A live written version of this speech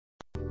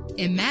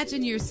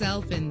Imagine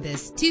yourself in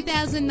this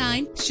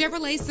 2009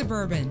 Chevrolet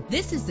Suburban.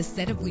 This is the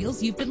set of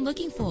wheels you've been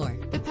looking for.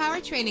 The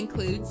powertrain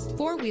includes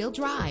four-wheel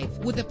drive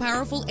with a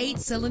powerful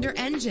 8-cylinder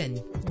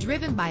engine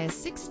driven by a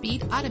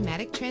 6-speed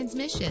automatic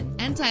transmission.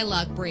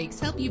 Anti-lock brakes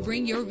help you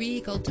bring your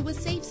vehicle to a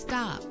safe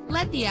stop.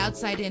 Let the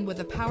outside in with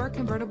a power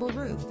convertible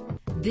roof.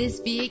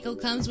 This vehicle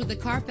comes with a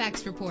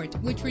Carfax report,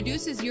 which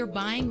reduces your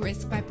buying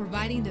risk by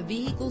providing the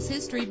vehicle's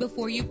history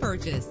before you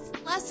purchase.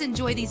 Plus,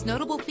 enjoy these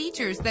notable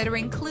features that are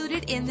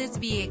included in this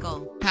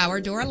vehicle: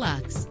 power door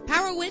locks,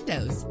 power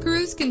windows,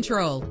 cruise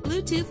control,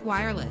 Bluetooth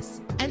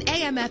wireless, an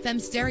AM/FM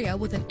stereo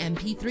with an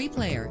MP3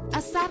 player,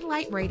 a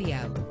satellite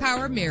radio,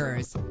 power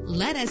mirrors.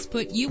 Let us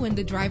put you in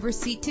the driver's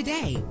seat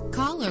today.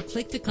 Call or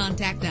click to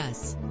contact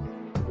us.